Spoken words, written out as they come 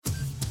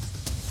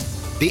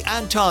The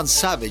Anton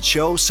Savage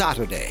Show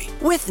Saturday.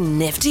 With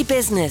Nifty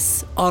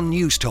Business On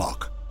News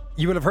Talk.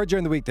 You will have heard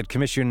during the week that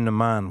Commission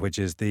Naman, which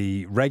is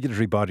the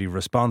regulatory body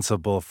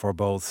responsible for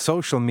both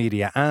social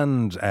media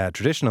and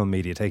traditional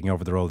media, taking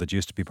over the role that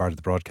used to be part of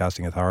the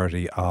Broadcasting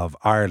Authority of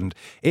Ireland,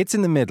 it's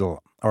in the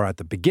middle, or at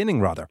the beginning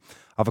rather,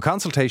 of a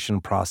consultation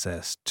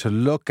process to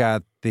look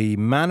at the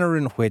manner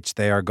in which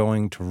they are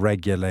going to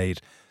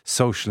regulate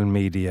social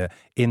media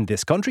in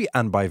this country,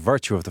 and by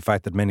virtue of the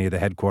fact that many of the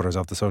headquarters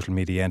of the social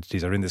media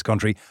entities are in this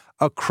country,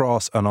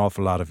 across an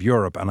awful lot of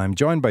Europe. And I'm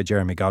joined by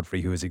Jeremy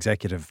Godfrey, who is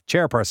Executive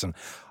Chairperson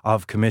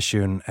of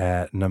Commission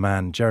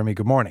Naman. Jeremy,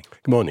 good morning.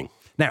 Good morning.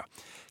 Now,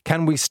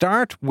 can we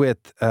start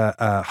with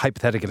a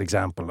hypothetical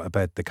example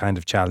about the kind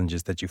of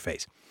challenges that you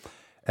face?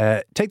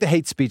 Take the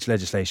hate speech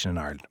legislation in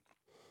Ireland.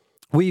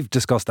 We've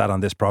discussed that on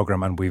this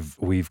programme, and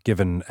we've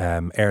given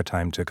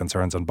airtime to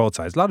concerns on both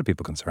sides. A lot of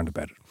people concerned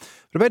about it.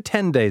 But about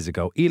 10 days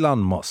ago, Elon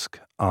Musk,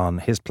 on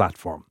his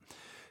platform,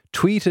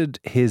 tweeted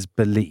his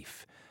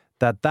belief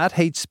that that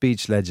hate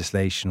speech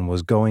legislation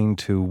was going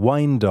to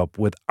wind up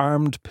with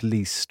armed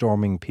police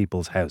storming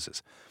people's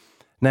houses.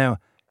 Now,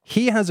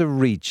 he has a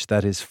reach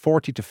that is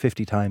 40 to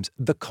 50 times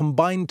the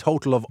combined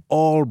total of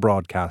all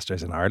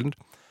broadcasters in Ireland.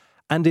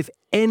 And if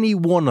any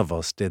one of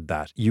us did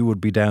that, you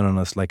would be down on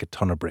us like a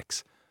ton of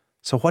bricks.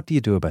 So what do you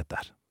do about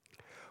that?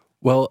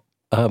 Well,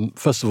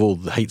 first of all,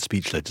 the hate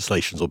speech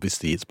legislation,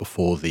 obviously, it's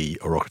before the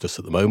Oireachtas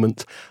at the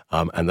moment,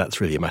 and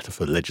that's really a matter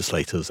for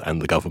legislators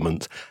and the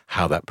government,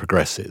 how that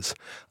progresses.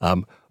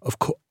 Of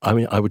course, I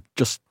mean, I would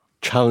just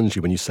challenge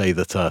you when you say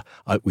that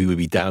we would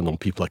be down on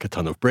people like a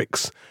ton of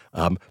bricks.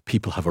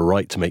 People have a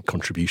right to make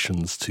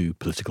contributions to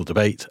political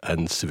debate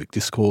and civic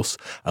discourse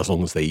as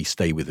long as they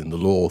stay within the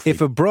law.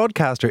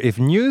 If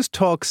News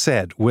Talk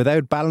said,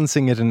 without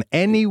balancing it in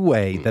any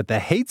way, that the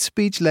hate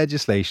speech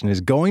legislation is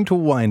going to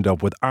wind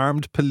up with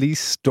armed police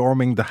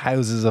storming the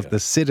houses of the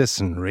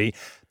citizenry,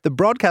 the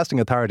Broadcasting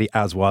Authority,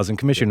 as was, and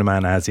Commissioner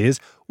Naman as is,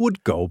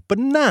 would go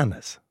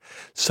bananas.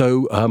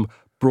 So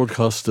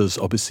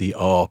broadcasters obviously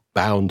are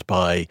bound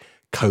by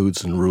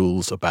codes and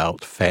rules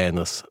about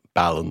fairness,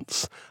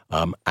 balance,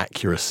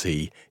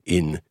 accuracy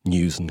in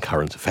news and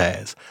current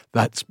affairs. They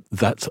are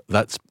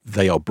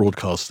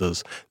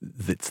broadcasters.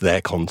 It's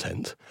their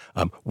content.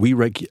 On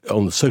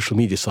the social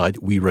media side,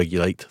 we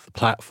regulate the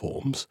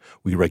platforms.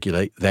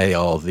 They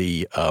are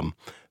the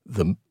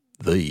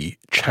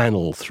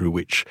channel through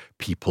which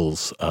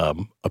people's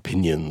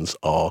opinions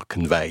are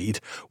conveyed.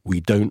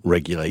 We don't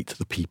regulate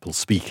the people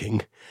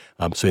speaking.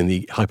 So in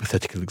the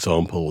hypothetical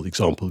example, the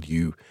example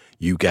you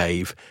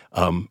gave,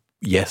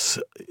 yes,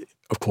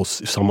 of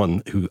course, if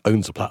someone who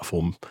owns a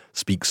platform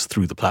speaks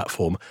through the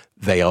platform,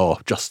 we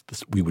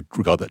would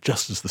regard that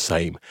just as the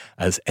same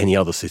as any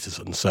other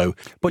citizen.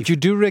 But you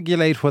do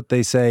regulate what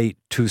they say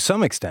to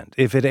some extent.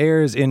 If it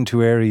airs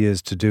into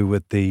areas to do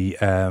with the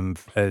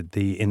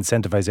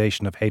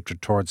incentivization of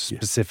hatred towards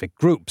specific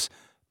groups,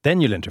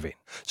 then you'll intervene.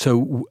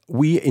 So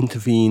we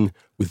intervene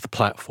with the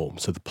platform.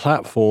 So the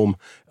platform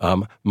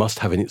must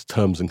have in its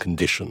terms and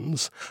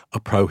conditions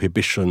a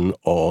prohibition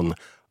on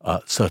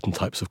certain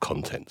types of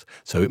content.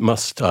 So it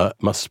must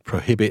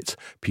prohibit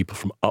people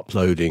from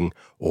uploading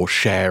or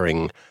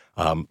sharing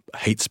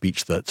hate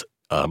speech that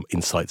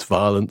incites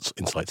violence,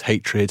 incites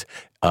hatred.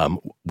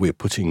 We're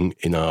putting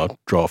in our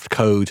draft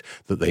code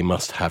that they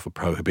must have a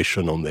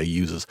prohibition on their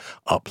users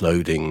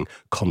uploading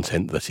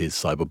content that is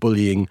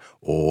cyberbullying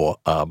or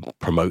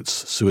promotes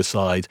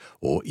suicide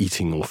or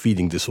eating or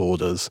feeding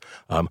disorders.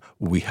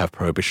 We have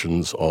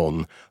prohibitions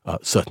on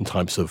certain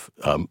types of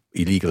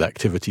illegal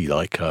activity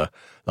like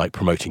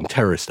promoting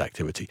terrorist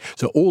activity.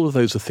 So all of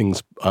those are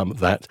things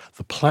that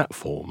the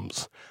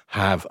platforms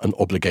have an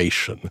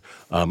obligation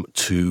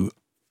to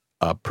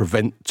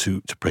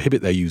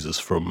prohibit their users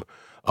from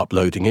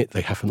uploading it.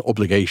 They will have an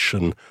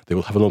obligation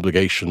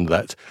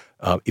that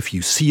if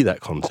you see that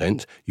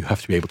content, you have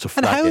to be able to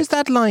flag it. And how is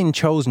that line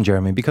chosen,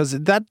 Jeremy? Because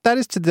that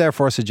is to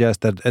therefore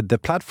suggest that the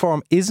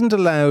platform isn't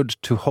allowed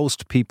to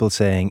host people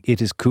saying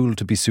it is cool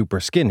to be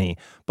super skinny,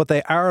 but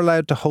they are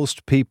allowed to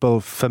host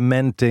people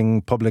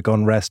fomenting public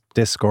unrest,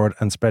 discord,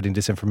 and spreading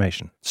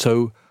disinformation.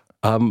 So,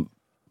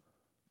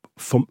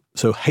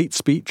 hate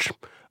speech,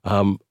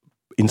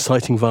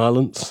 inciting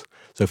violence.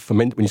 So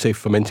when you say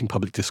fomenting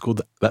public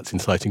discord, that's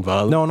inciting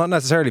violence? No, not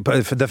necessarily.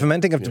 But the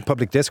fomenting of the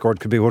public discord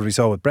could be what we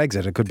saw with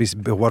Brexit. It could be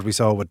what we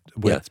saw with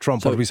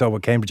Trump, what we saw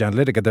with Cambridge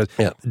Analytica.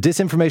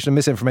 Disinformation and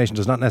misinformation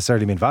does not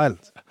necessarily mean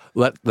violence.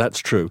 That's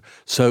true.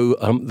 So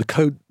the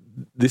code,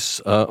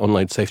 this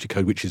online safety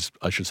code, which is,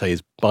 I should say,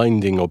 is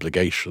binding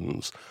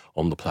obligations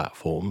on the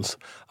platforms,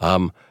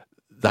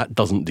 that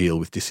doesn't deal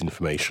with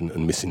disinformation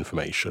and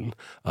misinformation.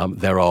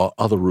 There are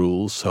other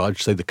rules. So I'd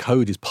say the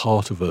code is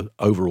part of an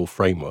overall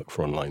framework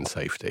for online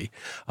safety.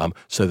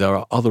 So there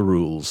are other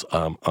rules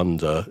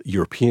under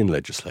European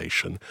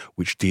legislation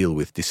which deal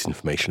with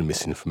disinformation and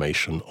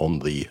misinformation on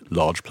the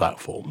large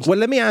platforms. Well,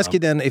 let me ask you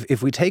then,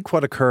 if we take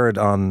what occurred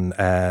on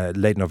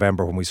late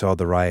November when we saw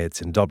the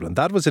riots in Dublin,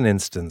 that was an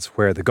instance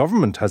where the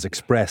government has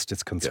expressed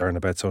its concern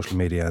about social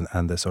media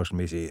and the social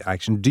media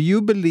action. Do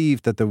you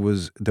believe that there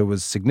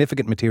was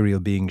significant material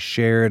being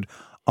shared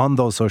on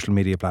those social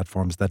media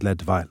platforms that led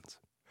to violence?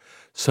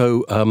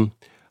 So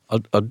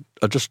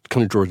I'll just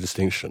kind of draw a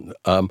distinction.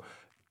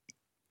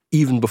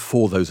 Even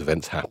before those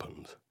events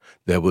happened,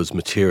 there was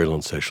material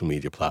on social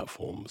media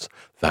platforms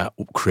that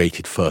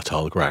created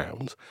fertile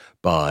ground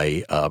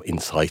by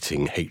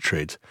inciting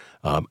hatred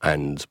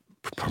and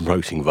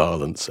promoting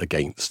violence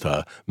against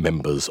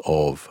members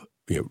of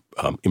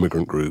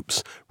immigrant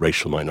groups,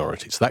 racial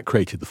minorities. That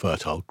created the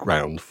fertile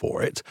ground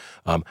for it.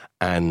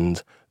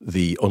 And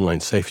the online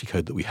safety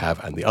code that we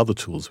have and the other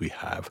tools we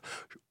have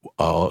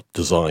are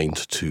designed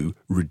to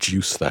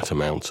reduce that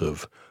amount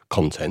of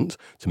content,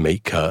 to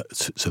make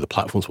so the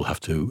platforms will have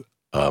to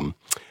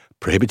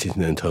prohibit it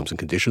in their terms and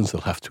conditions.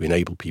 They'll have to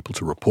enable people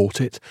to report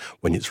it.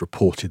 When it's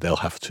reported, they'll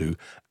have to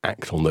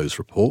act on those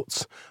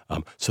reports.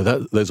 So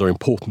those are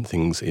important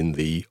things in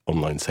the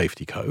online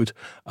safety code.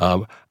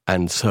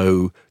 And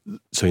so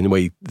in a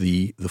way,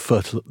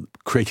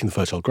 creating the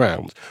fertile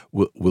ground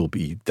will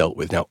be dealt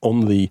with. Now,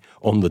 on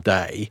the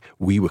day,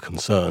 we were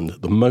concerned.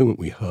 The moment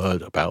we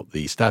heard about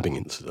the stabbing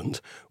incident,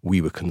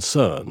 we were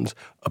concerned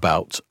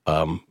about.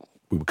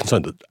 We were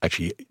concerned that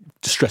actually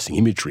distressing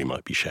imagery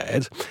might be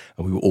shared,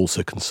 and we were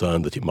also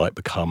concerned that it might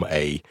become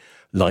a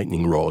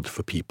lightning rod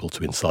for people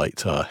to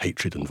incite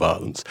hatred and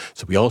violence.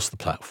 So we asked the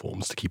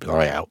platforms to keep an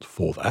eye out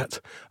for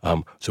that.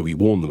 So we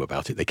warned them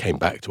about it. They came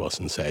back to us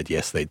and said,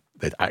 yes, they'd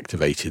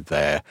activated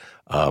their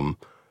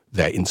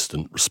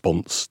instant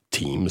response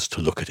teams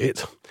to look at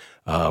it,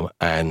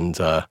 and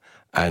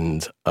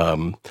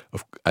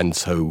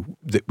so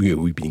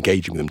we've been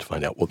engaging with them to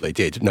find out what they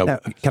did. Now,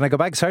 can I go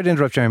back? Sorry to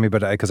interrupt, Jeremy,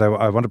 but because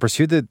I want to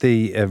pursue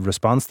the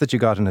response that you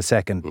got in a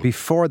second.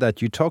 Before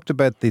that, you talked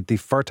about the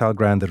fertile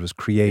ground that was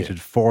created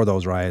for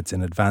those riots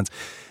in advance.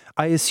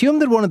 I assume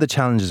that one of the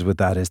challenges with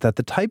that is that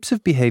the types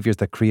of behaviours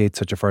that create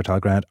such a fertile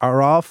ground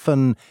are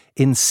often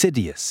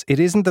insidious. It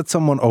isn't that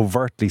someone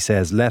overtly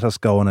says, let us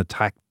go and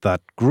attack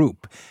that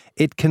group.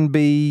 It can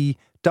be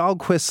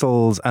dog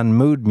whistles and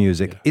mood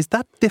music. Is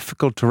that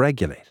difficult to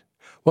regulate?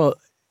 Well,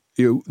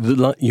 the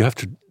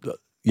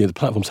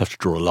platforms have to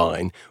draw a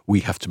line. We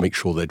have to make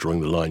sure they're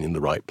drawing the line in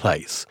the right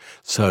place.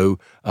 So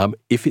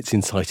if it's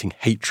inciting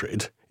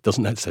hatred, it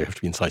doesn't necessarily have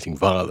to be inciting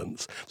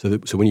violence. So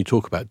when you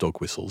talk about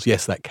dog whistles,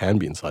 yes, that can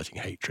be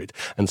inciting hatred.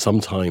 And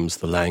sometimes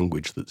the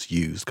language that's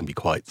used can be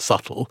quite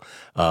subtle,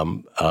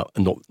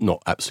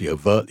 not absolutely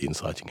overtly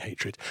inciting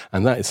hatred.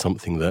 And that is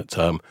something that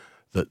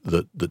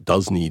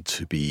does need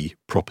to be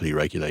properly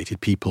regulated.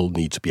 People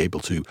need to be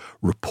able to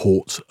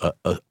report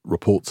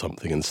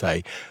something and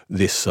say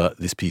this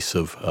piece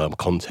of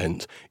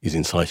content is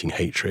inciting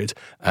hatred,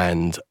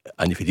 and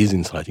if it is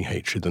inciting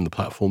hatred, then the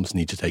platforms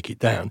need to take it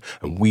down,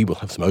 and we will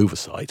have some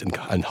oversight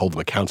and hold them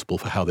accountable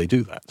for how they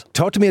do that.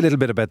 Talk to me a little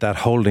bit about that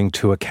holding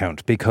to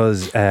account,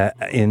 because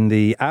in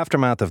the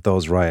aftermath of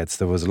those riots,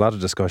 there was a lot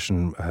of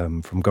discussion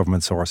from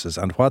government sources,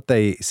 and what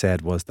they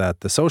said was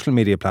that the social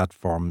media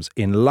platforms,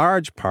 in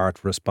large part,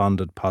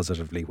 responded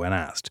positively when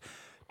asked.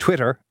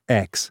 Twitter,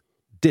 X,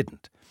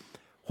 didn't.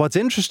 What's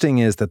interesting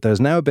is that there's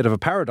now a bit of a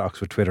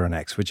paradox with Twitter and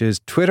X, which is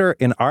Twitter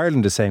in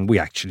Ireland is saying we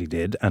actually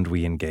did and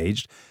we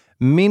engaged.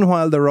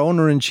 Meanwhile, their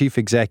owner and chief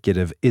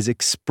executive is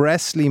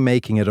expressly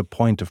making it a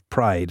point of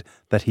pride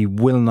that he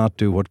will not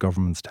do what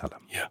governments tell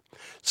him. Yeah.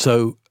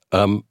 So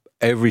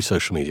every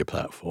social media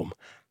platform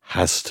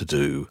has to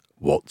do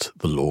what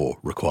the law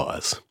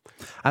requires.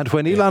 And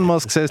when Elon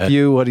Musk says to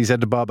you what he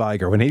said to Bob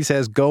Iger, when he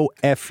says, go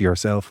F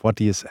yourself, what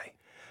do you say?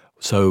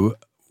 So,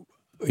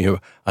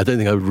 I don't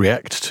think I would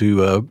react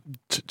to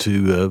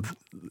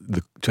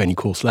any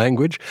coarse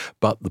language,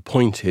 but the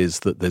point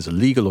is that there's a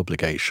legal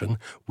obligation.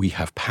 We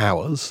have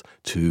powers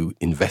to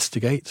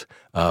investigate.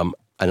 And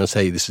I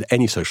say this is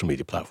any social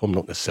media platform,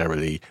 not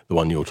necessarily the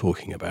one you're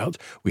talking about.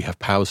 We have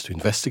powers to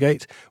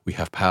investigate. We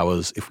have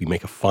powers, if we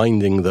make a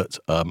finding that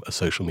a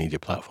social media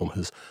platform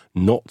has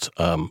not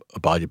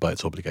abided by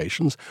its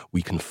obligations,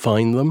 we can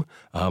fine them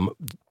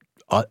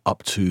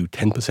up to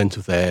 10%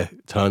 of their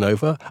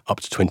turnover, up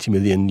to 20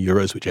 million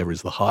euros, whichever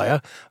is the higher,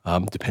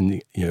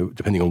 depending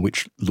on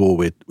which law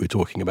we're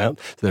talking about.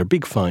 So there are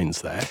big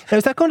fines there. Now,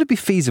 is that going to be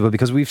feasible?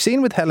 Because we've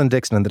seen with Helen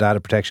Dixon and the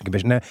Data Protection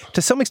Commission. Now,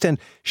 to some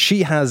extent,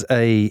 she has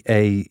a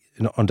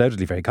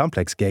undoubtedly very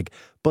complex gig,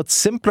 but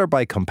simpler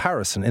by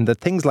comparison in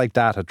that things like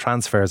data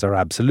transfers are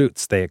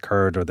absolutes. They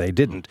occurred or they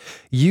didn't.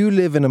 You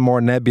live in a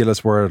more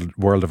nebulous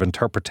world of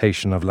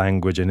interpretation of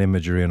language and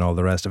imagery and all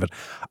the rest of it.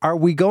 Are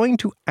we going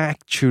to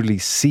actually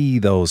see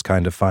those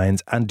kind of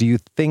fines? And do you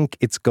think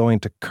it's going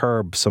to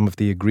curb some of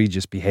the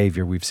egregious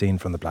behaviour we've seen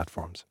from the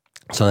platforms?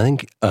 So I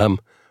think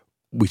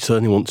we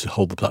certainly want to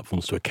hold the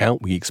platforms to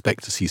account. We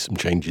expect to see some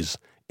changes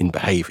in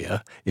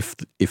behaviour. If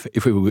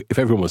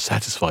everyone was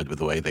satisfied with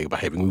the way they were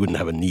behaving, we wouldn't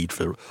have a need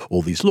for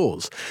all these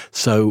laws.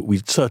 So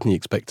we certainly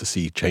expect to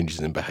see changes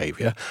in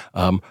behaviour.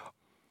 Of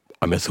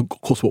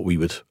course, what we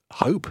would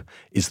hope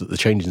is that the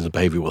changes in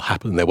behaviour will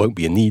happen and there won't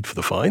be a need for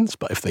the fines.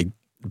 But if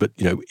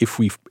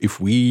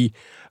we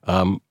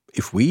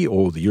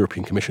or the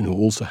European Commission, who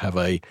also have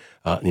an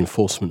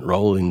enforcement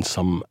role in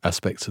some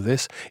aspects of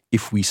this,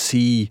 if we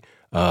see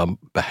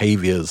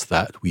behaviours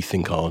that we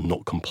think are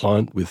not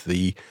compliant with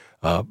the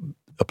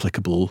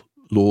applicable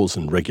laws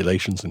and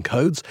regulations and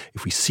codes,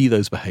 if we see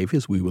those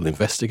behaviours, we will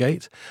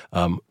investigate.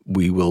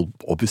 We will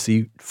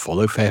obviously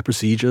follow fair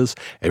procedures.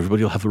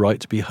 Everybody will have the right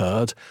to be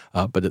heard.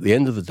 But at the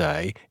end of the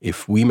day,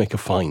 if we make a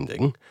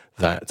finding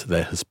that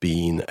there has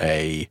been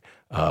a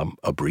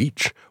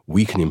breach,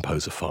 we can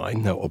impose a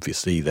fine. Now,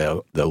 obviously,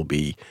 there'll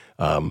be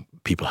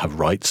people have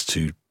rights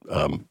to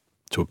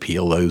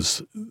appeal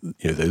those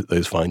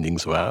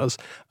findings of ours,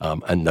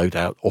 and no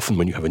doubt, often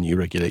when you have a new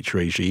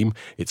regulatory regime,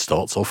 it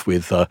starts off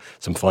with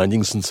some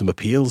findings and some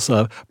appeals,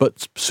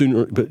 but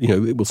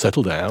it will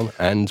settle down.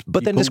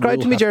 But then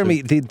describe to me,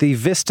 Jeremy, the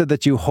vista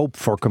that you hope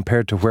for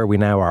compared to where we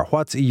now are.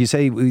 You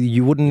say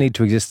you wouldn't need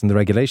to exist, and the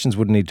regulations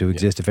wouldn't need to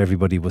exist if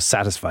everybody was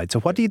satisfied. So,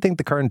 what do you think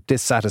the current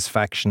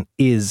dissatisfaction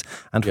is,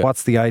 and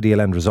what's the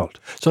ideal end result?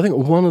 So, I think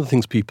one of the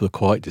things people are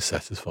quite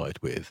dissatisfied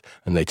with,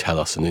 and they tell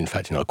us, and in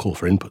fact, in our call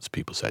for inputs,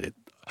 people said it.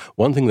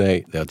 One thing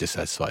they are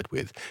dissatisfied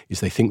with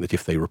is they think that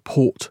if they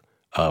report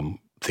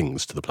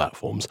things to the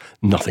platforms,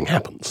 nothing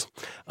happens.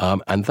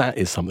 And that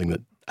is something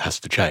that has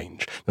to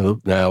change.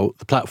 Now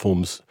the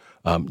platforms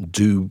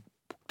do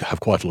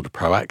have quite a lot of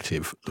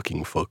proactive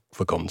looking for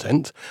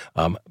content,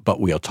 but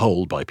we are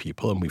told by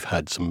people, and we've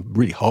had some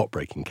really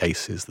heartbreaking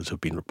cases that have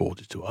been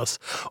reported to us,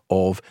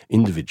 of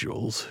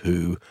individuals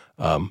who,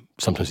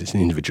 sometimes it's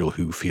an individual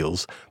who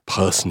feels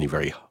personally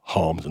very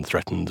harmed and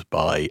threatened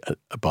by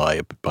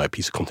a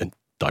piece of content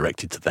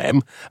directed to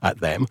them, at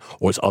them,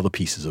 or it's other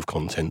pieces of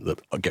content that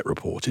get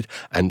reported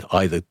and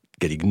either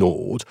get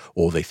ignored,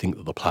 or they think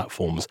that the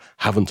platforms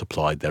haven't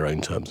applied their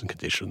own terms and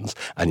conditions,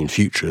 and in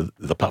future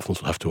the platforms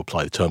will have to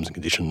apply the terms and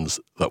conditions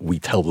that we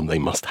tell them they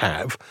must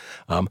have.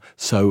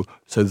 So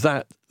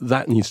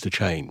that needs to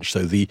change.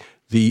 So the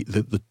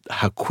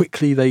how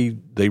quickly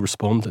they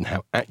respond and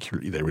how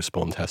accurately they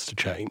respond has to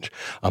change.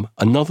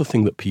 Another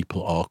thing that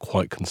people are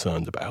quite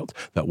concerned about,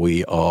 that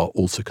we are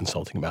also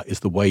consulting about,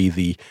 is the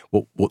way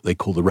what they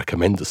call the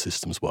recommender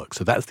systems work.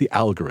 So that's the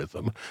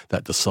algorithm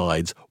that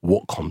decides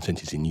what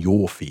content is in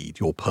your feed,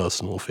 your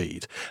personal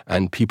feed.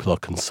 And people are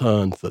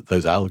concerned that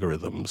those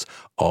algorithms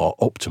are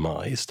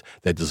optimized.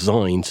 They're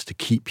designed to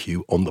keep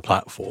you on the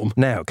platform.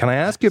 Now, can I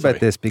ask you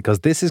about this? Because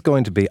this is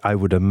going to be, I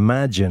would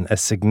imagine, a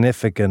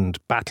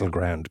significant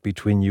battleground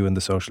between you and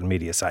the social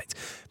media sites.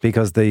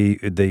 Because the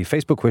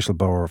Facebook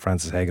whistleblower,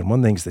 Frances Hagan, one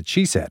of the things that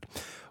she said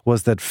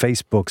was that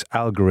Facebook's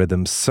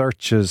algorithm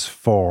searches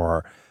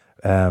for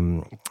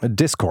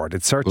discord.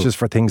 It searches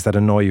for things that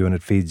annoy you and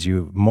it feeds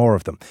you more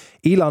of them.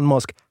 Elon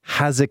Musk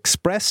has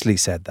expressly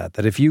said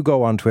that if you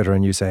go on Twitter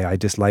and you say, I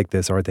dislike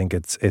this or I think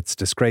it's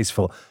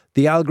disgraceful,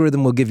 the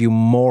algorithm will give you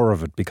more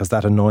of it because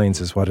that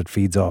annoyance is what it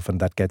feeds off and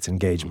that gets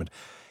engagement.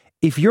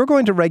 If you're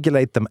going to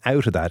regulate them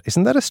out of that,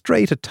 isn't that a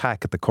straight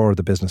attack at the core of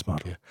the business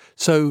model? Yeah.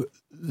 So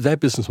their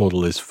business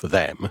model is for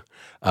them,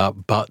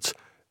 but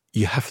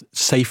you have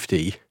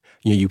safety.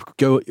 You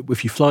go,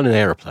 if you fly in an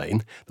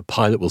aeroplane, the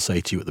pilot will say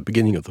to you at the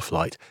beginning of the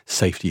flight,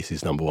 safety is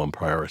his number one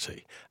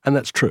priority. And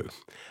that's true.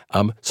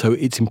 So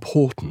it's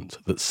important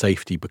that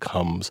safety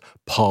becomes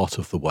part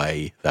of the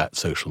way that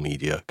social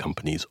media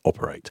companies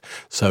operate.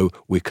 So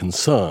we're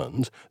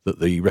concerned that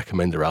the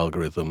recommender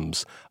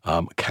algorithms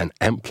can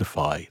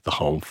amplify the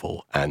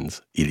harmful and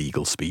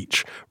illegal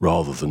speech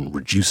rather than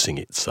reducing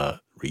its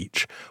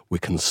reach. We're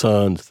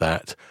concerned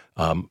that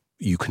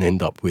you can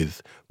end up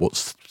with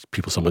what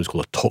people sometimes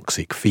call a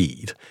toxic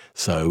feed.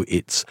 So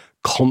it's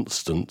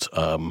constant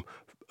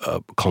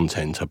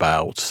content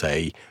about,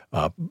 say,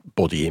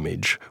 body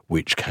image,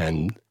 which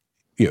can,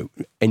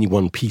 any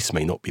one piece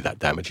may not be that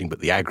damaging, but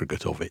the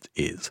aggregate of it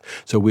is.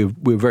 So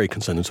we're very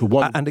concerned. And so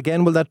and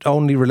again, will that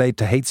only relate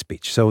to hate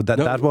speech? So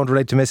that won't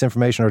relate to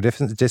misinformation or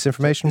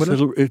disinformation,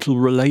 will it? It'll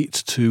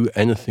relate to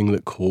anything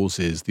that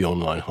causes the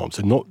online harm.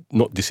 So not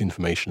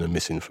disinformation and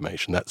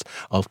misinformation. That's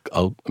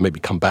I'll maybe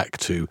come back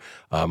to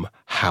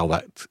how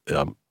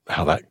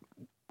that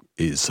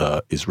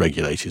is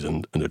regulated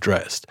and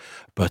addressed.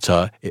 But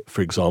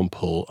for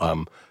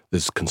example,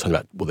 there's concern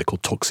about what they call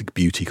toxic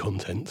beauty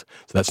content.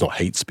 So that's not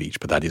hate speech,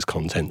 but that is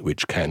content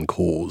which can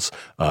cause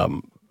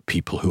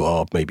people who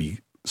are maybe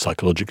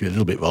psychologically a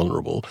little bit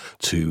vulnerable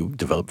to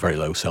develop very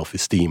low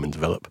self-esteem and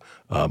develop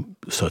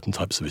certain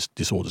types of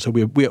disorders. So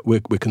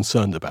we're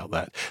concerned about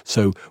that.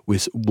 So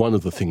one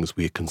of the things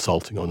we're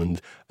consulting on,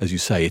 and as you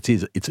say,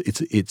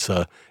 it's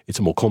a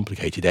more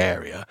complicated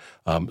area.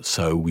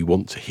 So we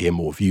want to hear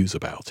more views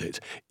about it.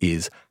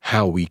 Is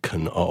how we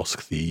can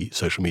ask the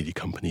social media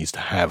companies to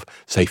have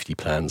safety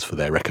plans for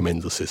their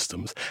recommender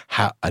systems.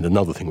 And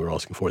another thing we're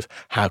asking for is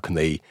how can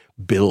they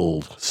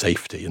build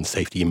safety and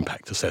safety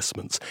impact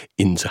assessments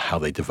into how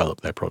they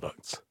develop their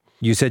products.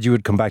 You said you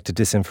would come back to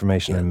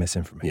disinformation and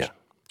misinformation. Yeah.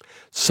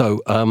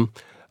 So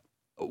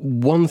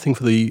one thing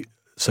for the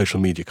social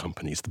media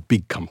companies, the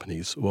big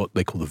companies, what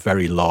they call the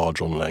very large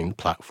online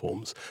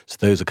platforms. So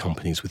those are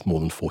companies with more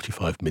than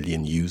 45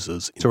 million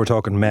users. So we're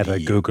talking Meta,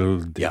 Google,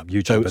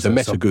 YouTube. So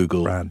Meta,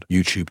 Google, brand.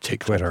 YouTube,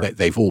 TikTok, Twitter.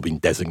 They've all been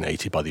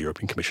designated by the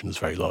European Commission as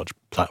very large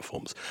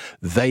platforms.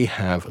 They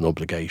have an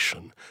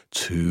obligation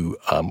to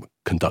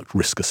conduct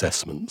risk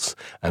assessments,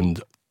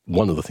 and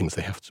one of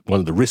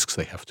the risks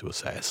they have to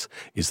assess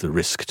is the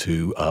risk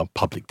to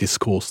public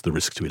discourse, the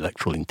risk to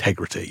electoral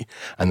integrity,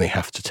 and they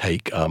have to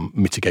take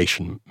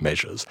mitigation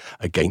measures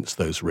against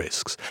those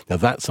risks. Now,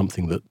 that's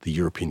something that the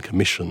European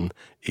Commission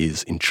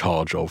is in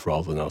charge of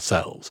rather than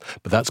ourselves,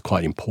 but that's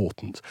quite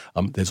important.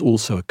 There's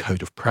also a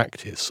code of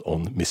practice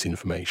on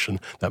misinformation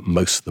that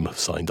most of them have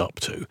signed up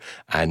to,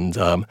 and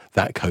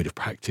that code of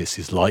practice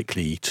is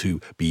likely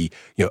to be,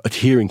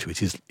 adhering to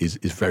it is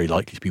very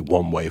likely to be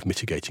one way of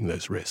mitigating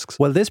those risks.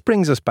 Well, this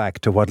brings us back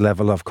to what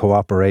level of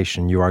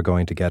cooperation you are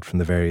going to get from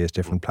the various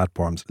different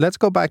platforms. Let's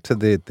go back to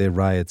the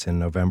riots in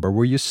November.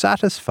 Were you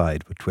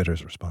satisfied with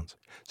Twitter's response?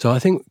 So I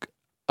think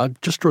I'd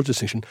just draw a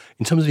distinction.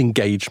 In terms of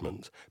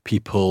engagement,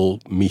 people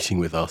meeting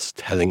with us,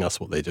 telling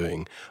us what they're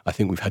doing, I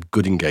think we've had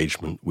good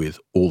engagement with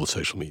all the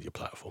social media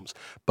platforms.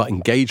 But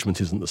engagement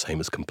isn't the same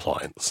as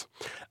compliance.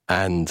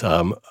 And,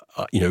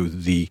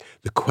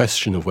 the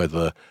question of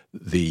whether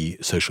the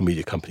social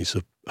media companies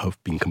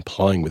have been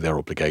complying with their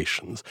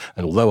obligations,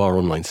 and although our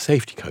online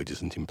safety code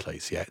isn't in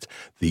place yet,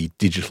 the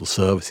Digital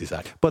Services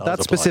Act. But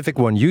that specific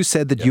one, you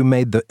said that you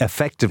made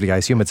effectively, I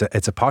assume it's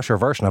a posher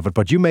version of it,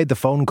 but you made the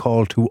phone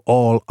call to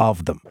all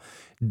of them.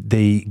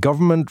 The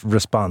government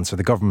response, or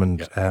the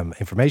government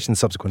information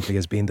subsequently,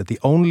 has been that the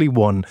only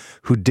one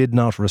who did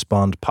not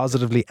respond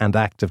positively and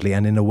actively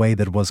and in a way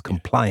that was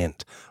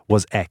compliant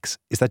was X.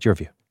 Is that your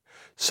view?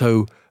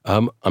 So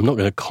I'm not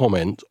going to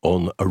comment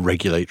on a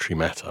regulatory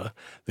matter.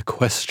 The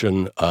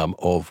question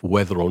of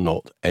whether or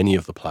not any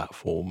of the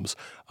platforms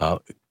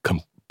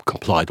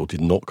complied or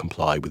did not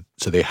comply with,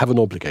 so they have an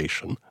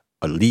obligation,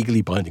 a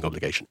legally binding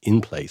obligation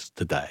in place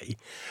today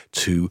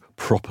to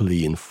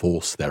properly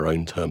enforce their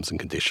own terms and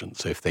conditions.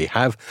 So if they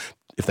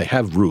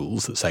have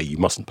rules that say you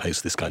mustn't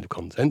post this kind of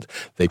content,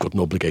 they've got an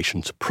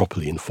obligation to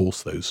properly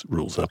enforce those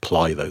rules and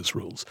apply those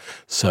rules.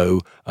 So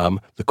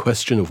the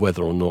question of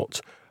whether or not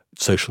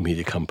social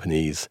media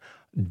companies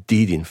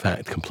did in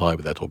fact comply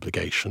with that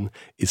obligation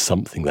is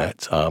something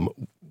that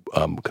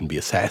can be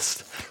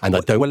assessed. And I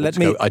don't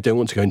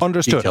want to go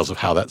into details of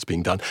how that's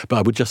being done. But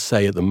I would just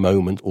say at the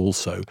moment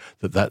also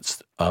that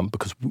that's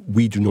because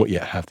we do not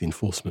yet have the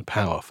enforcement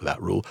power for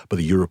that rule, but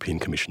the European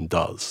Commission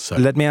does. So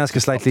let me ask a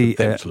slightly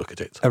to look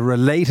at it. A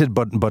related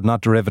but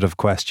not derivative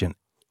question.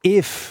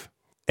 If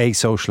a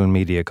social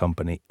media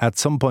company at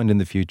some point in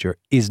the future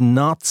is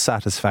not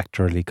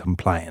satisfactorily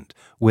compliant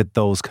with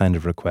those kind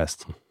of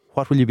requests,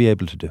 what will you be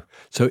able to do?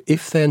 So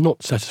if they're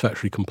not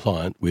satisfactorily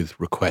compliant with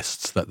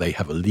requests that they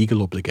have a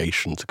legal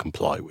obligation to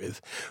comply with,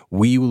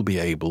 we will be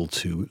able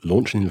to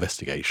launch an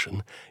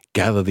investigation,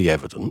 gather the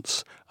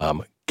evidence,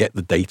 get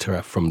the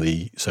data from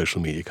the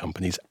social media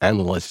companies,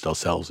 analyse it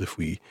ourselves if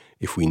we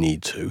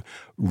need to,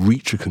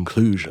 reach a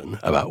conclusion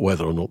about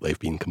whether or not they've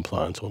been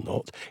compliant or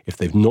not. If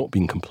they've not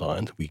been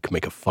compliant, we can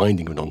make a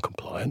finding of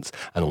non-compliance,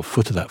 and on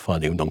foot of that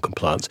finding of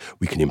non-compliance,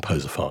 we can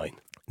impose a fine.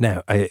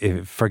 Now,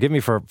 forgive me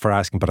for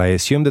asking, but I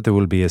assume that there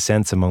will be a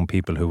sense among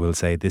people who will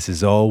say this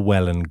is all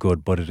well and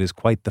good, but it is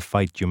quite the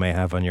fight you may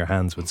have on your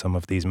hands with some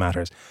of these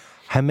matters.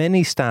 How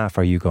many staff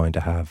are you going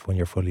to have when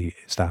you're fully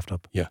staffed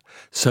up? Yeah.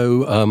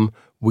 So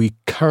we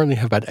currently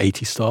have about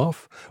 80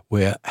 staff.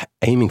 We're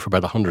aiming for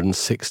about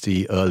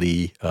 160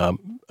 early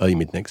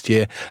mid next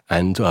year,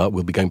 and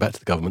we'll be going back to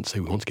the government to say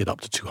we want to get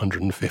up to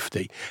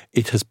 250.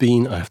 It has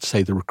been, I have to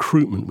say, the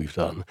recruitment we've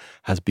done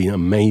has been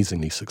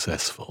amazingly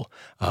successful.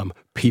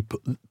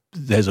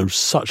 There's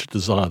such a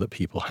desire that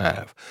people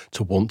have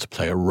to want to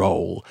play a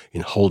role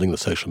in holding the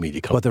social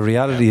media company. But the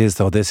reality is,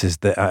 though, this is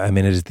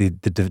it is the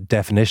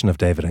definition of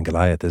David and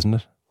Goliath, isn't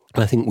it?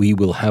 And I think we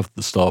will have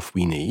the staff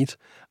we need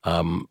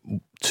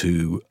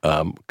to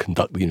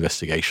conduct the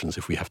investigations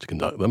if we have to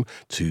conduct them,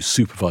 to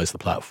supervise the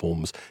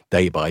platforms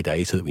day by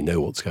day so that we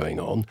know what's going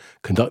on,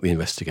 conduct the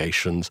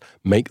investigations,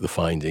 make the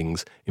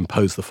findings,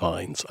 impose the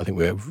fines. I think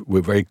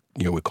we're very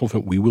we're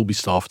confident we will be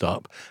staffed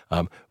up.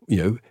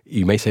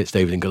 You may say it's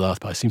David and Goliath,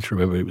 but I seem to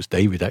remember it was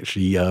David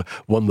actually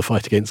won the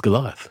fight against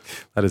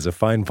Goliath. That is a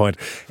fine point.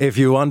 If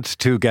you want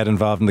to get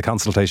involved in the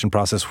consultation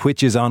process,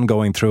 which is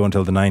ongoing through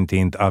until the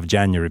 19th of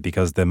January,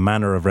 because the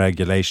manner of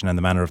regulation and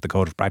the manner of the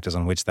code of practice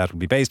on which that will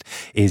be based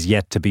is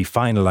yet to be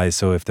finalised.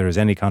 So if there is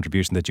any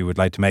contribution that you would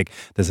like to make,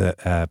 there's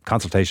a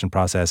consultation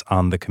process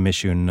on the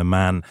Commission na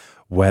Man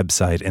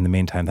website. In the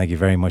meantime, thank you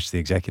very much to the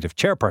Executive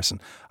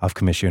Chairperson of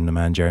Commission na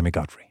Man, Jeremy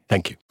Godfrey.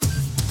 Thank you.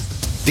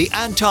 The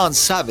Anton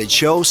Savage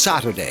Show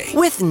Saturday.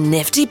 With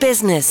Nifty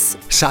Business.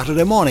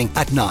 Saturday morning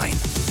at 9.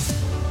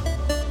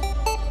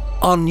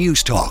 On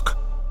News Talk.